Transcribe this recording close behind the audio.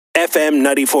FM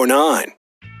 94.9.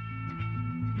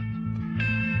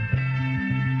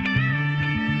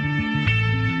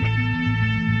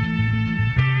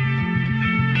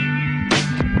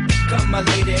 Come my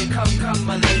lady, come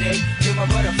my lady, you're my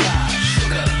butterfly,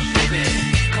 sugar, baby.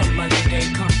 Come my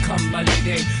lady, come my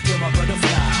lady, you're my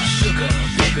butterfly, sugar,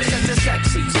 baby. Such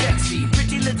a sexy,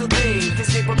 pretty little thing.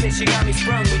 This April bitch, you got me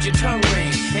sprung with your tongue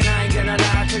ring. And I ain't gonna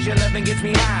lie, cause your loving gets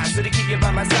me high. So to keep you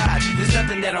by my side, there's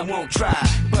nothing that I won't try.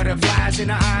 Butterflies in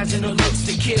her eyes and her looks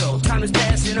to kill. Time is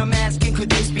passing, I'm asking, could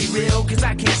this be real? Cause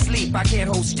I can't sleep, I can't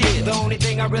hold still. The only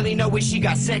thing I really know is she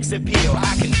got sex appeal.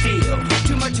 I can feel,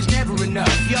 too much is never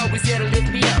enough. You always there to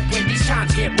lift me up when these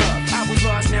times get rough. I was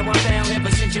lost, now I'm found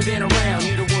ever since you've been around.